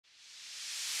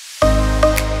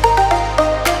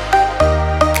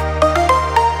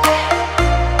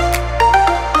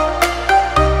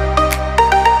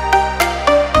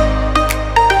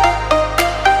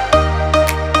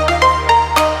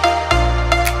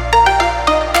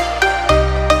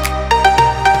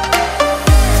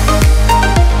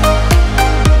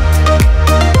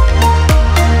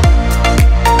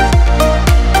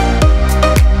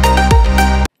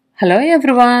Hello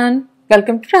everyone,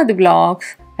 welcome to రాది blogs.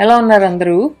 ఎలా ఉన్నారు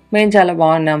అందరూ? మేము చాలా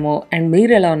బాగున్నాము. అండ్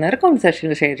మీరు ఎలా ఉన్నారు కామెంట్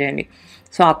సెక్షన్లో షేర్ చేయండి.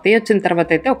 సో అత్తయ్య వచ్చిన తర్వాత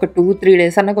అయితే ఒక 2-3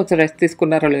 డేస్ అన్నా కొంచెం రెస్ట్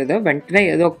తీసుకున్నారో లేదో వెంటనే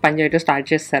ఏదో ఒక పని చేయడం స్టార్ట్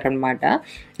చేస్తారనమాట.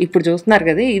 ఇప్పుడు చూస్తున్నారు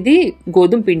కదా, ఇది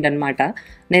గోధుమ పిండి అనమాట.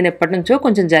 నేను ఎప్పటి నుంచో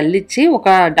కొంచెం జల్లిచ్చి ఒక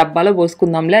డబ్బాలో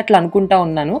పోసుకుందాంలే అట్లా అనుకుంటా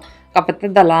ఉన్నాను. కాకపోతే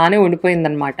అది అలానే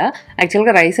ఉండిపోయిందనమాట.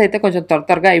 యాక్చువల్గా రైస్ అయితే కొంచెం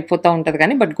త్వరగా అయిపోతూ ఉంటుంది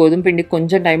కానీ బట్ గోధుమ పిండికి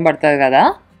కొంచెం టైం పడుతుంది కదా.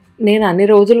 నేను అన్ని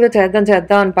రోజులుగా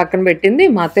చేద్దాం అని పక్కన పెట్టింది.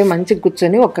 మా అత్తయ్య మంచిగా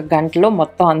కూర్చొని 1 గంటలో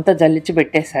మొత్తం అంతా జల్లించి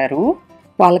పెట్టేశారు.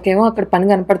 వాళ్ళకేమో అక్కడ పని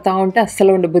కనపడతా ఉంటే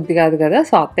అస్సలు ఉండబుద్ధి కాదు కదా.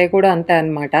 సో అత్తయ్య కూడా అంతే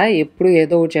అనమాట, ఎప్పుడు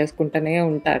ఏదో ఒకటి చేసుకుంటూనే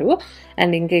ఉంటారు.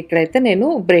 అండ్ ఇంకా ఇక్కడైతే నేను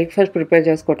బ్రేక్ఫాస్ట్ ప్రిపేర్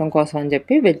చేసుకోవడం కోసం అని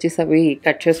చెప్పి వెజ్జెస్ అవి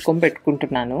కట్ చేసుకొని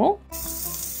పెట్టుకుంటున్నాను.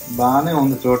 బాగానే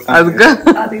ఉంది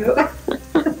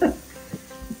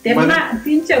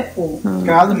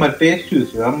కాదు మరి టేస్ట్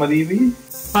చూసా మరి ఇవి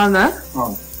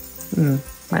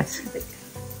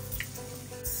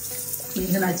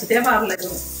నచ్చితే పర్లేదు,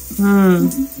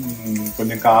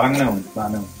 కొంచెం కారంగానే ఉంది,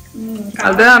 బాగానే ఉంది.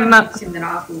 అదే అన్న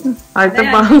అయితే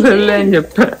బాగా అని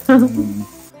చెప్పా.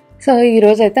 సో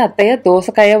ఈరోజు అయితే అత్తయ్య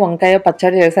దోసకాయ వంకాయ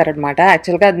పచ్చడి చేశారనమాట.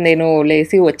 యాక్చువల్గా అది నేను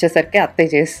లేచి వచ్చేసరికి అత్తయ్య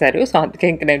చేస్తారు. సో అందుకే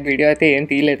ఇంక నేను వీడియో అయితే ఏం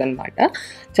తీయలేదనమాట.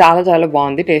 చాలా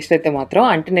బాగుంది టేస్ట్ అయితే మాత్రం.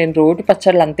 అంటే నేను రోటి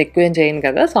పచ్చళ్ళు అంత ఎక్కువ ఏం చేయను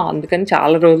కదా, సో అందుకని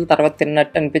చాలా రోజుల తర్వాత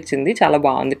తిన్నట్టు అనిపించింది. చాలా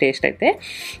బాగుంది టేస్ట్ అయితే.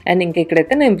 అండ్ ఇంక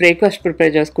ఇక్కడైతే నేను బ్రేక్ఫాస్ట్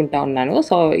ప్రిపేర్ చేసుకుంటా ఉన్నాను.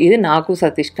 సో ఇది నాకు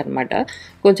సతీష్కి అనమాట.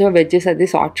 కొంచెం వెజ్జెస్ అది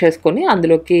సార్ట్ చేసుకొని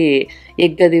అందులోకి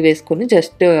ఎగ్ అది వేసుకొని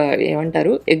జస్ట్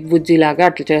ఏమంటారు ఎగ్ బుజ్జి లాగా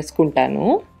అట్లా చేసుకుంటాను.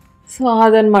 సో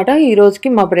అదనమాట ఈ రోజుకి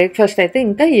మా బ్రేక్ఫాస్ట్ అయితే.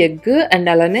 ఇంకా ఎగ్ అండ్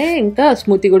అలానే ఇంకా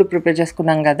స్మూతీ కూడా ప్రిపేర్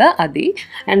చేసుకున్నాం కదా అది.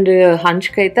 అండ్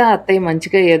హన్ష్కి అయితే అత్తయ్య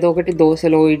మంచిగా ఏదో ఒకటి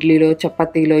దోశలో, ఇడ్లీలో,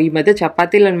 చపాతీలో, ఈ మధ్య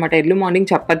చపాతీలు అనమాట. ఎర్లీ మార్నింగ్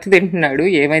చపాతీ తింటున్నాడు,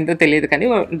 ఏమైందో తెలియదు కానీ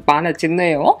బాగా నచ్చిందో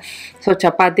ఏమో. సో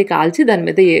చపాతీ కాల్చి దాని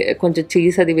మీద కొంచెం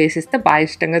చీజ్ అది వేసిస్తే బాగా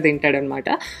ఇష్టంగా తింటాడనమాట.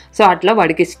 సో అట్లా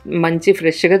వాడికి మంచి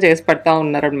ఫ్రెష్గా చేసి పెడతా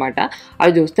ఉన్నారనమాట.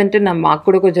 అవి చూస్తుంటే మాకు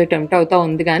కూడా కొంచెం టెంప్ట్ అవుతా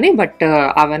ఉంది కానీ బట్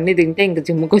అవన్నీ తింటే ఇంకా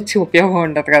జిమ్కి వచ్చి ఉపయోగం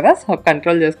ఉండదు కదా. సో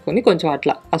కంట్రోల్ చేసుకొని కొంచెం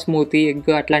అట్లా ఆ స్మూతీ ఎగ్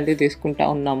అట్లాంటివి తీసుకుంటా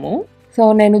ఉన్నాము. సో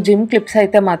నేను జిమ్ క్లిప్స్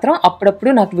అయితే మాత్రం అప్పుడప్పుడు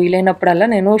నాకు వీలైనప్పుడల్లా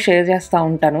నేను షేర్ చేస్తూ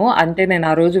ఉంటాను. అంటే నేను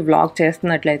ఆ రోజు వ్లాగ్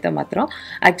చేస్తున్నట్లయితే మాత్రం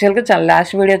యాక్చువల్గా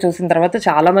లాస్ట్ వీడియో చూసిన తర్వాత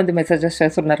చాలామంది మెసేజెస్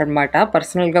చేస్తున్నారనమాట.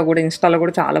 పర్సనల్గా కూడా ఇన్స్టాలో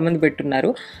కూడా చాలామంది పెట్టున్నారు,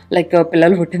 లైక్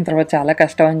పిల్లలు పుట్టిన తర్వాత చాలా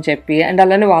కష్టం అని చెప్పి. అండ్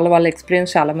అలానే వాళ్ళ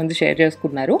ఎక్స్పీరియన్స్ చాలామంది షేర్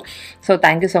చేసుకున్నారు. So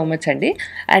thank you so much అండి.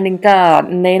 అండ్ ఇంకా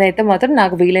నేనైతే మాత్రం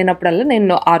నాకు వీలైనప్పుడల్లా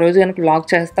నేను ఆ రోజు కనుక వ్లాగ్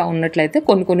చేస్తూ ఉన్నట్లయితే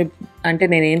కొన్ని అంటే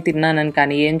నేను ఏం తిన్నానని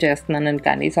కానీ ఏం చేస్తున్నానని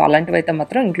కానీ సో అలాంటివి అయితే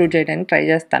మాత్రం ఇంక్లూడ్ చేయడానికి ట్రై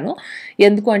చేస్తాను.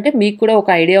 ఎందుకు అంటే మీకు కూడా ఒక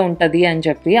ఐడియా ఉంటుంది అని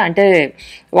చెప్పి. అంటే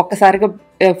ఒక్కసారిగా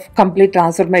కంప్లీట్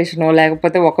ట్రాన్స్ఫర్మేషను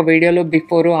లేకపోతే ఒక వీడియోలో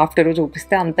బిఫోర్ ఆఫ్టర్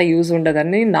చూపిస్తే అంత యూజ్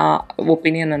ఉండదని నా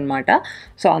ఒపీనియన్ అనమాట.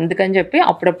 సో అందుకని చెప్పి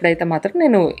అప్పుడప్పుడైతే మాత్రం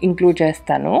నేను ఇంక్లూడ్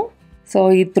చేస్తాను. సో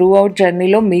ఈ త్రూ అవుట్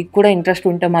జర్నీలో మీకు కూడా ఇంట్రెస్ట్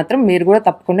ఉంటే మాత్రం మీరు కూడా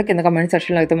తప్పకుండా కింద కమెంట్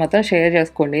సెక్షన్లో అయితే మాత్రం షేర్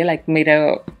చేసుకోండి. లైక్ మీరు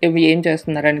ఏం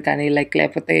చేస్తున్నారని కానీ,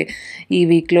 లేకపోతే ఈ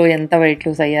వీక్లో ఎంత వెయిట్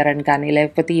లూజ్ అయ్యారని కానీ,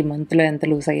 లేకపోతే ఈ మంత్లో ఎంత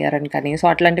లూజ్ అయ్యారని కానీ, సో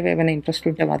అట్లాంటివి ఏమైనా ఇంట్రెస్ట్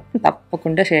ఉంటే మాత్రం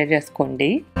తప్పకుండా షేర్ చేసుకోండి.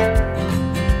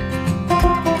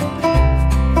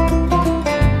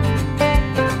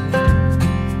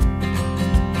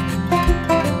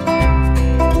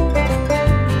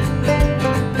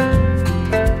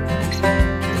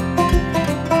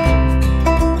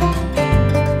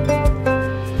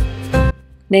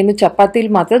 నేను చపాతీలు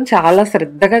మాత్రం చాలా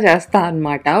శ్రద్ధగా చేస్తాను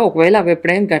అనమాట. ఒకవేళ అవి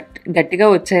ఎప్పుడైనా గట్టిగా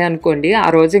వచ్చాయనుకోండి, ఆ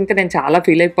రోజు ఇంకా నేను చాలా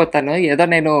ఫీల్ అయిపోతాను. ఏదో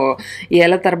నేను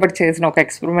ఏళ్ళ తరబడి చేసిన ఒక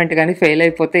ఎక్స్పెరిమెంట్ కానీ ఫెయిల్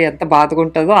అయిపోతే ఎంత బాధగా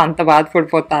ఉంటుందో అంత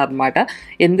బాధపడిపోతాను అనమాట.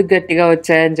 ఎందుకు గట్టిగా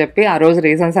వచ్చాయని చెప్పి ఆ రోజు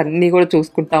రీజన్స్ అన్నీ కూడా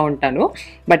చూసుకుంటూ ఉంటాను.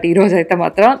 బట్ ఈ రోజు అయితే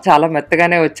మాత్రం చాలా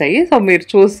మెత్తగానే వచ్చాయి. సో మీరు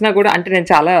చూసినా కూడా అంటే నేను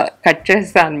చాలా కట్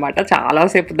చేస్తాను అనమాట.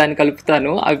 చాలాసేపు దాన్ని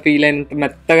కలుపుతాను అవి వీలైనంత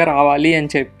మెత్తగా రావాలి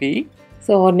అని చెప్పి.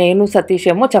 సో నేను సతీష్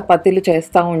ఏమో చపాతీలు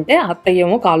చేస్తూ ఉంటే అత్తయ్య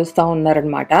ఏమో కాలుస్తూ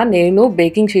ఉన్నారనమాట. నేను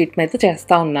బేకింగ్ షీట్ మీద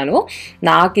చేస్తూ ఉన్నాను.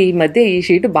 నాకు ఈ మధ్య ఈ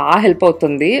షీట్ బాగా హెల్ప్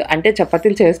అవుతుంది. అంటే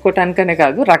చపాతీలు చేసుకోవటానికనే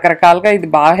కాదు, రకరకాలుగా ఇది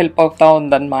బాగా హెల్ప్ అవుతూ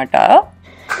ఉందన్నమాట.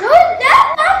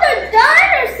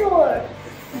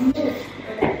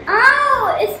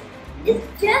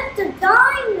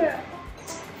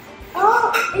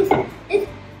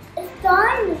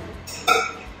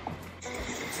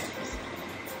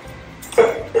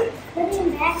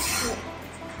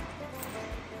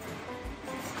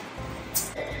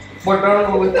 బొట్టోళ్ళు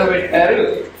కూర్చోబెట్టారు,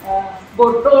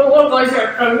 బొట్టోళ్ళు కూడా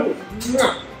పెట్టారు.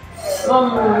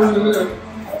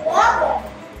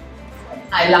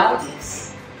 I love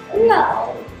this. No.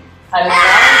 I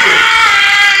love this.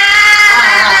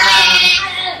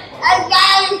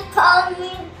 Again,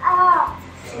 coming up.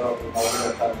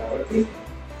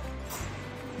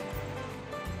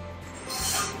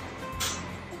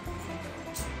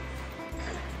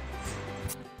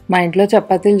 మా ఇంట్లో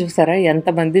చపాతీలు చూసారా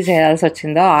ఎంతమంది చేయాల్సి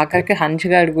వచ్చిందో. ఆఖరికి హంచ్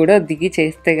గాడు కూడా దిగి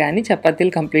చేస్తే కానీ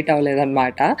చపాతీలు కంప్లీట్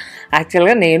అవ్వలేదన్నమాట.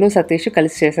 యాక్చువల్గా నేను సతీష్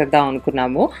కలిసి చేసేద్దాం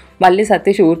అనుకున్నాము. మళ్ళీ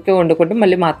సతీష్ ఊరికే వండుకుంటూ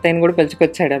మళ్ళీ మా అత్తయ్యని కూడా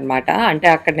పిలుచుకొచ్చాడనమాట. అంటే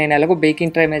అక్కడ నేను ఎలాగో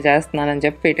బేకింగ్ ట్రైమే చేస్తున్నానని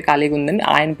చెప్పి పీట ఖాళీగా ఉందని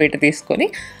ఆయన పీట తీసుకొని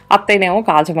అత్తయ్యనేమో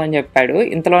కాల్చమని చెప్పాడు.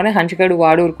 ఇంతలోనే హంచ్ గాడు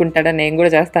వాడు ఊరుకుంటాడా నేను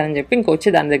కూడా చేస్తానని చెప్పి ఇంకొచ్చి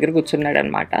దాని దగ్గర కూర్చున్నాడు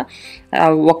అనమాట.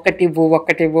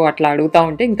 ఒక్కటివ్వు అట్లా అడుగుతూ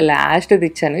ఉంటే ఇంకా లాస్ట్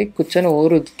ఇచ్చాను. కూర్చొని ఓ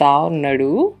రుద్దుతా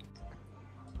ఉన్నాడు.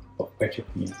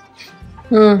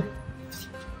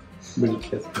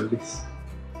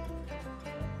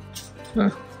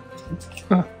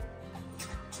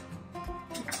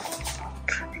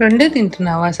 రెండే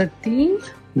తింటున్నావా సత్తి?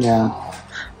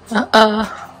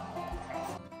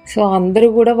 సో అందరూ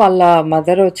కూడా వాళ్ళ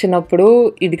మదర్ వచ్చినప్పుడు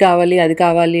ఇది కావాలి అది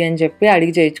కావాలి అని చెప్పి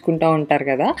అడిగి చేయించుకుంటూ ఉంటారు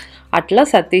కదా. అట్లా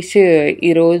సతీష్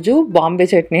ఈరోజు బాంబే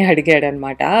చట్నీ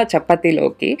అడిగాడనమాట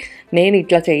చపాతీలోకి. నేను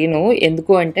ఇట్లా చేయను,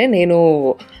 ఎందుకు అంటే నేను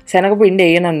శనగపిండి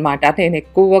వేయను అనమాట, నేను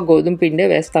ఎక్కువ గోధుమ పిండే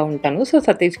వేస్తూ ఉంటాను. సో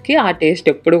సతీష్కి ఆ టేస్ట్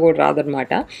ఎప్పుడు కూడా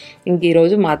రాదనమాట. ఇంక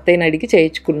ఈరోజు మా అత్తయ్యని అడిగి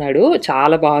చేయించుకున్నాడు.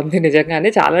 చాలా బాగుంది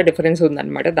నిజంగానే, చాలా డిఫరెన్స్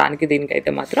ఉందన్నమాట దానికి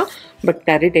దీనికైతే మాత్రం. బట్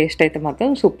కర్రీ టేస్ట్ అయితే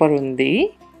మాత్రం సూపర్ ఉంది.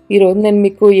 ఈరోజు నేను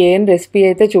మీకు ఏం రెసిపీ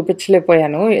అయితే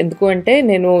చూపించలేకపోయాను, ఎందుకు అంటే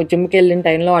నేను జిమ్కి వెళ్ళిన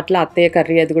టైంలో అట్లా అత్తయ్య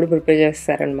కర్రీ అది కూడా ప్రిపేర్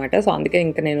చేస్తారనమాట. సో అందుకే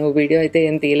ఇంకా నేను వీడియో అయితే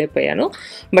ఏం తీయలేకపోయాను.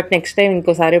 బట్ నెక్స్ట్ టైం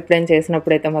ఇంకోసారి ఎప్పుడైనా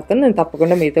చేసినప్పుడు అయితే మాత్రం నేను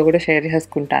తప్పకుండా మీతో కూడా షేర్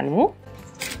చేసుకుంటాను.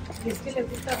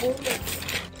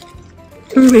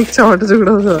 చోట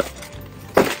చూడదు.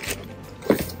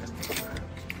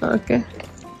 ఓకే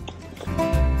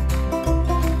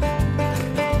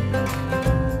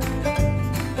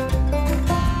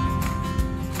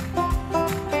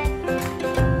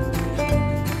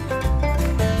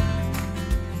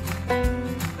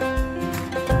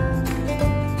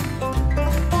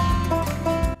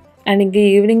అండ్ ఇంక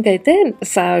ఈవినింగ్ అయితే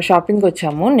షాపింగ్కి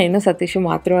వచ్చాము. నేను సతీష్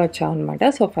మాత్రమే వచ్చాము అనమాట.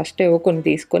 సో ఫస్ట్ ఏవో కొన్ని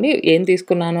తీసుకొని ఏం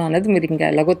తీసుకున్నాను అనేది మీరు ఇంకా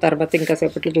ఎలాగో తర్వాత ఇంకా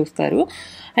సేపట్లో చూస్తారు.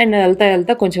 అండ్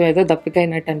వెళ్తా కొంచెం ఏదో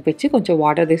దప్పికైనట్టు అనిపించి కొంచెం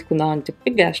వాటర్ తీసుకుందాం అని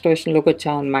చెప్పి గ్యాస్ స్టేషన్లోకి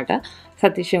వచ్చాము అనమాట.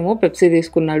 సతీష్ ఏమో పెప్సీ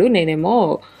తీసుకున్నాడు, నేనేమో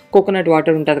కోకోనట్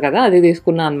వాటర్ ఉంటుంది కదా అది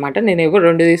తీసుకున్నాను అనమాట. నేనేమో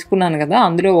 2 తీసుకున్నాను కదా,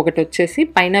 అందులో ఒకటి వచ్చేసి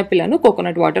పైనాపిల్ అను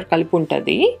కోకోనట్ వాటర్ కలిపి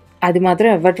ఉంటుంది. అది మాత్రం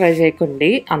ఎవరు ట్రై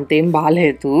చేయకండి, అంతేం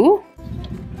బాగాలేదు.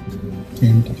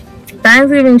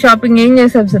 థ్యాంక్స్ గివింగ్ షాపింగ్ ఏం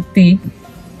చేసావు సత్తి?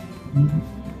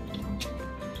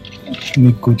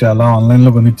 నీకు చాలా ఆన్లైన్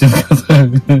లో కొనిచ్చాడు.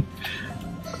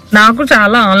 నాకు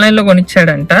చాలా ఆన్లైన్ లో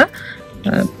కొనిచ్చాడంట.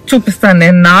 చూపిస్తాను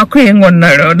నేను నాకు ఏం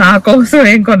కొన్నాడో, నా కోసం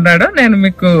ఏం కొన్నాడో నేను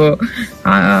మీకు.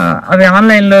 అవి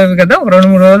ఆన్లైన్ లో కదా, ఒక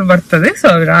 2-3 రోజులు పడుతుంది. సో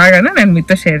అవి రాగానే నేను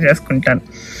మీతో షేర్ చేసుకుంటాను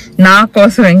నా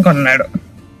కోసం ఏం కొన్నాడు.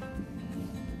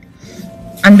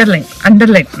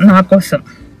 అండర్లైన్ నా కోసం.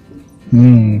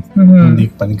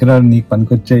 నీకు పనికిరాడు, నీకు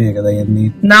పనికొచ్చాయి కదా ఇవన్నీ.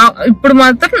 ఇప్పుడు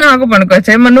మాత్రం నాకు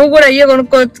పనికొచ్చాయి. మరి నువ్వు కూడా అయ్యే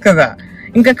కొనుక్కోవచ్చు కదా,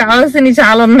 ఇంకా కావాల్సినవి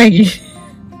చాలా ఉన్నాయి.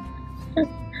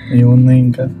 ఏమున్నాయి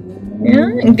ఇంకా?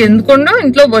 ఇంకెందుకుండా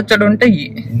ఇంట్లో బొచ్చడు ఉంటాయి.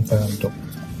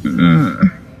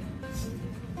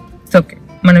 ఓకే,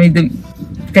 మనం ఇది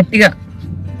గట్టిగా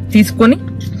తీసుకొని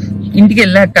ఇంటికి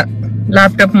వెళ్ళాక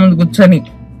ల్యాప్టాప్ ముందు కూర్చొని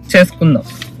చేసుకుందాం.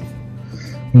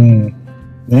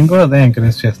 నేను కూడా అదే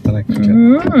ఎంకరేజ్ చేస్తాను.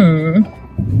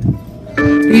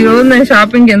 ఈ రోజు నేను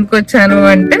షాపింగ్ ఎందుకు వచ్చాను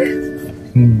అంటే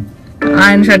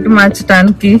ఆయన షర్ట్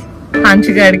మార్చడానికి హంచ్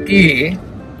గారికి,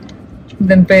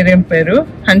 దాని పేరేం పేరు,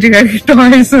 హంచ్ గారికి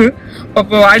టాయ్స్.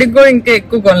 పాప వాడికి కూడా ఇంకా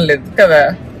ఎక్కువ కొనలేదు కదా,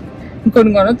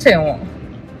 ఇంకొన్ని కొనొచ్చేమో.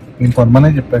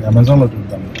 కొనమనే చెప్పాను, అమెజాన్ లో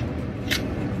చూద్దాం.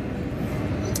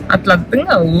 అట్లా అర్థం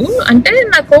కావు అంటే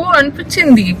నాకు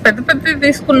అనిపించింది పెద్ద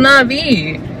తీసుకున్నా అవి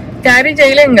క్యారీ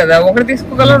చేయలేం కదా, ఒకటి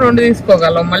తీసుకోగలం 2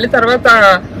 తీసుకోగలం, మళ్ళీ తర్వాత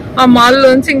ఆ మాల్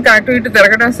లోంచి ఇంకా అటు ఇటు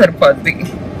తిరగడం సరిపోద్ది.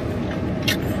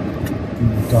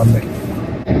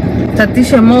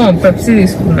 సతీష్ ఏమో పెప్సీ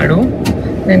తీసుకున్నాడు,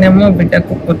 నేనేమో బిడ్డ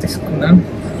కుక్కో తీసుకున్నాను.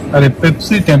 అరే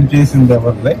పెప్సీ టెంప్ట్ చేసింది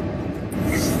ఎవరిలే?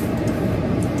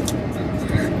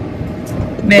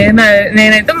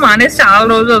 నేనైతే మానేసి చాలా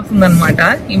రోజులు అవుతుంది అనమాట.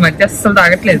 ఈ మధ్య అస్సలు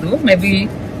తాగట్లేదు, మేబీ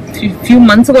ఫ్యూ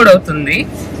మంత్స్ కూడా అవుతుంది.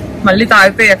 మళ్ళీ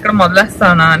తాగితే ఎక్కడ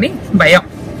మొదలేస్తానా అని భయం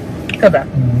కదా.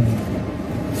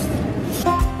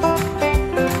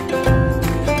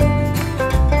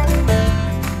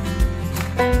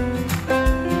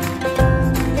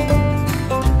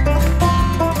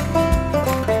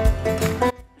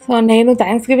 సో నేను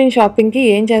థ్యాంక్స్ గివింగ్ షాపింగ్కి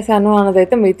ఏం చేశాను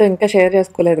అన్నదైతే మీతో ఇంకా షేర్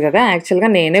చేసుకోలేదు కదా. యాక్చువల్గా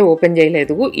నేనే ఓపెన్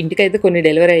చేయలేదు, ఇంటికైతే కొన్ని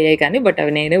డెలివరీ అయ్యాయి కానీ బట్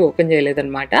అవి నేనే ఓపెన్ చేయలేదు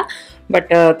అనమాట.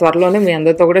 బట్ త్వరలోనే మీ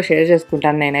అందరితో కూడా షేర్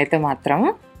చేసుకుంటాను నేనైతే మాత్రం.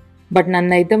 బట్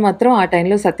నన్ను అయితే మాత్రం ఆ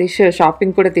టైంలో సతీష్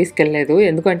షాపింగ్ కూడా తీసుకెళ్ళలేదు.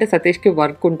 ఎందుకంటే సతీష్కి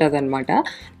వర్క్ ఉంటుంది అనమాట.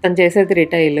 తను చేసేది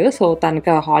రిటైల్. సో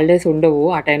తనకు హాలిడేస్ ఉండవు.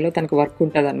 ఆ టైంలో తనకు వర్క్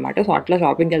ఉంటుంది అనమాట. సో అట్లా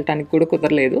షాపింగ్కి వెళ్ళడానికి కూడా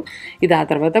కుదరలేదు. ఇది ఆ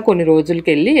తర్వాత కొన్ని రోజులకి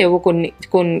వెళ్ళి ఏవో కొన్ని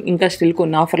ఇంకా స్టిల్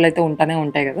కొన్ని ఆఫర్లు అయితే ఉంటానే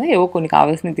ఉంటాయి కదా, ఏవో కొన్ని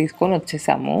కావాల్సినవి తీసుకొని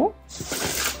వచ్చేసాము.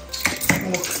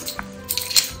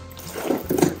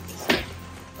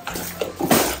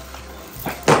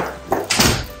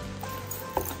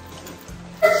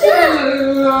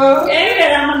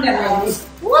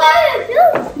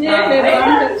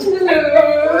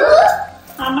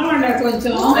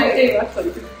 కొంచెం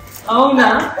అవునా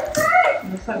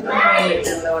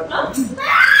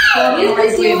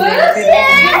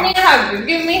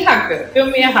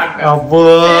అబ్బో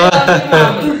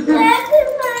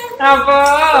అబ్బో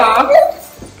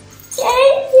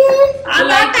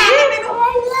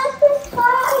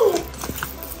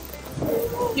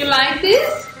You like this?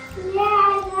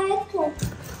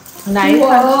 Nice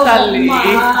Hansh.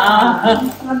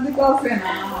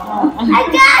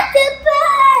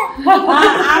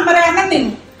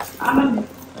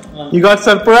 You got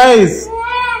surprise.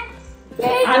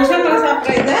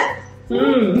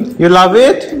 You love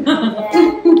it?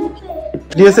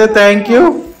 Do you say thank you?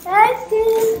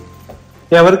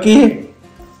 ఎవరికి?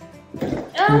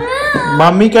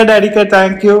 మమ్మీ కా డాడీ కా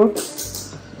థ్యాంక్ యూ.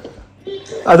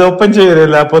 అది ఓపెన్ చేయరు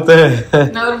లేకపోతే.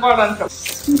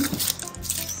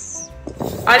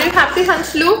 Are you happy,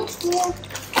 Hanslu? Yeah.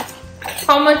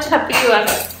 How much happy you are?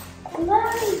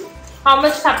 How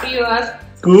much happy you are?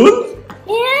 Cool?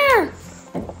 Yeah.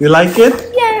 You like it?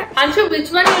 Yeah. Hanshu, which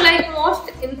one you like most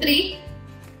in 3?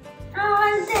 I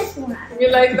want this one. You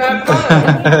like that one?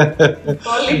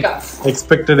 Kolika.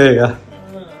 Expected ega.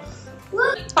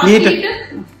 Eat.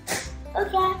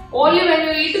 Okay. Only when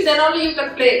you eat, then only you can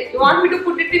play. You want me to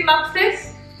put it in upstairs?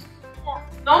 Yeah.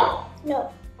 No? No.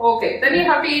 Okay, then you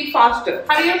have to eat faster.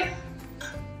 Hurry up.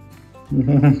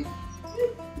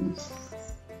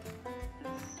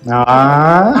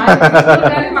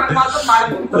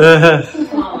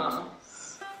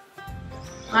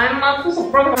 I'm not so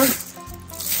surprised.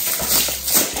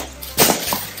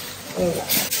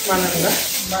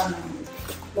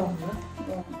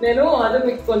 నేను అది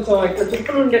మీకు కొంచెం ఇట్లా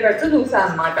చుట్టూ ఉండేటట్టు చూసాను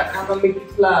అనమాట. మీకు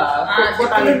ఇట్లా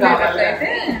అయితే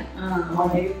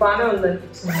ఇది బాగానే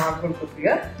ఉందనిపించింది నాకు కూడా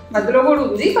కొద్దిగా. మధ్యలో కూడా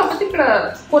ఉంది, కాకపోతే ఇక్కడ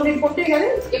కొన్ని కొంటే కానీ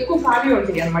ఎక్కువ ఖాళీ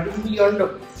ఉంటాయి అనమాట. ఇవి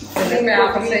ఉండవు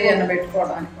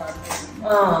పెట్టుకోవడానికి.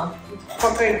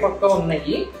 పక్క ఇటు పక్క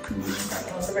ఉన్నాయి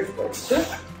పెట్టుకోవచ్చు.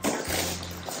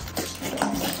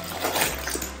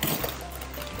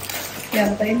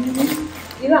 ఎంత అయింది?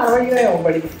 ఇది 60 ఏమో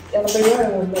పడింది, 80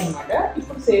 ఏమో ఉందన్నమాట.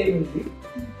 ఇప్పుడు సేల్ ఉంది.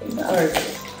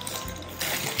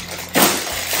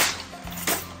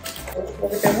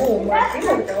 ఒకటేమో ఉమ్మకి,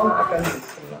 ఒకటేమో నాకని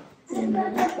తీసుకున్నాం.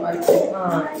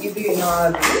 ఇది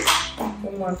నాది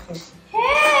ఉమ్మకి,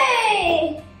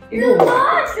 ఇది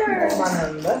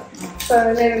ఉమ్మానంద.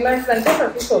 నేను రిలాక్స్ అంటే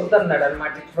ప్రతి వద్దన్నాడు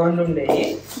అనమాట. రెండు ఉండేవి,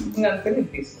 ఇంకా అందుకని ఇది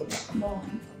తీసుకున్నాం.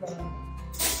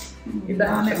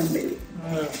 ఇదానే ఉండేది.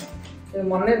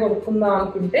 మొన్నే కొనుక్కుందాం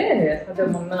అనుకుంటే, అదే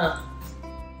మొన్న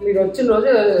మీరు వచ్చిన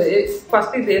రోజు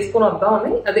ఫస్ట్ ఇది వేసుకొని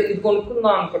వద్దామని, అదే ఇది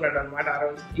కొనుక్కుందాం అనుకున్నాడు అనమాట. ఆ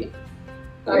రోజుకి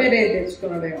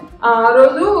ఆ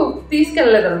రోజు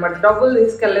తీసుకెళ్లేదు అనమాట. డబ్బులు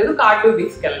తీసుకెళ్లేదు, కార్డు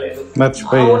తీసుకెళ్లేదు.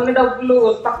 ఉన్న డబ్బులు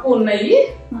తక్కువ ఉన్నాయి,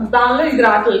 దానిలో ఇది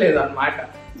రావట్లేదు అనమాట.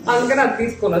 అందుకని అది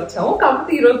తీసుకొని వచ్చాము.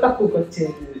 కాకపోతే ఈ రోజు తక్కువకి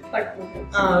వచ్చేది,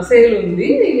 సేల్ ఉంది.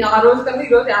 ఆ రోజు కన్నా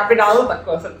ఈ రోజు $50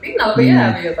 తక్కువ వస్తుంది.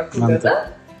 40-50 తక్కువ కదా,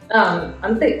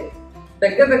 అంతే.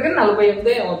 దగ్గర 48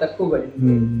 ఏమో తక్కువ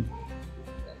పడింది.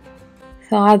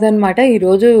 సో అదనమాట.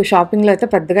 ఈరోజు షాపింగ్లో అయితే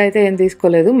పెద్దగా అయితే ఏం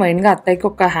తీసుకోలేదు. మెయిన్గా అత్తయ్యకి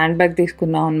ఒక హ్యాండ్ బ్యాగ్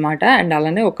తీసుకున్నాం అనమాట. అండ్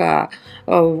అలానే ఒక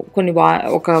 1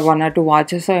 or 2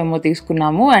 వాచెస్ ఏమో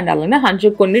తీసుకున్నాము. అండ్ అలానే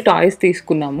హన్షుకి కొన్ని టాయ్స్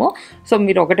తీసుకున్నాము. సో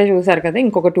మీరు ఒకటే చూసారు కదా,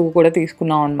 ఇంకొక 2 కూడా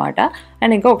తీసుకున్నాం అనమాట.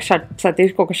 అండ్ ఇంకా ఒక షర్ట్,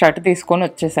 సతీష్కి ఒక షర్ట్ తీసుకొని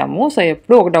వచ్చేసాము. సో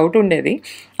ఎప్పుడు ఒక డౌట్ ఉండేది,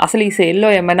 అసలు ఈ సేల్లో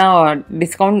ఏమైనా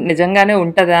డిస్కౌంట్ నిజంగానే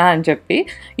ఉంటుందా అని చెప్పి.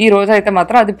 ఈ రోజు అయితే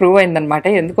మాత్రం అది ప్రూవ్ అయిందనమాట.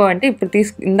 ఎందుకు అంటే ఇప్పుడు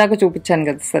ఇందాక చూపించాను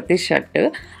కదా సతీష్ షర్ట్,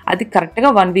 అది కరెక్ట్గా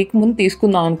 1 వీక్ ముందు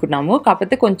తీసుకుందాం అనుకున్నాము.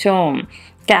 కాకపోతే కొంచెం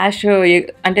క్యాష్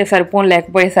అంటే సరిపోని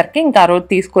లేకపోయేసరికి ఇంకా ఆ రోజు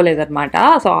తీసుకోలేదన్నమాట.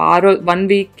 సో ఆ రోజు 1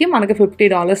 వీక్కి మనకి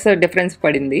 $50 డిఫరెన్స్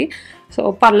పడింది. సో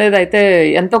పర్లేదు, అయితే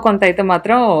ఎంతో కొంత అయితే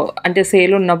మాత్రం అంటే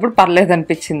సేల్ ఉన్నప్పుడు పర్లేదు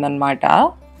అనిపించింది అనమాట.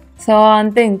 సో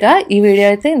అంతే, ఇంకా ఈ వీడియో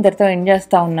అయితే ఇంతటితో ఎండ్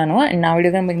చేస్తూ ఉన్నాను. అండ్ నా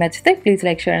వీడియో కానీ మీకు నచ్చితే please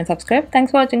like, share and subscribe.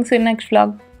 Thanks for watching. See you next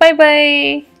vlog. By by.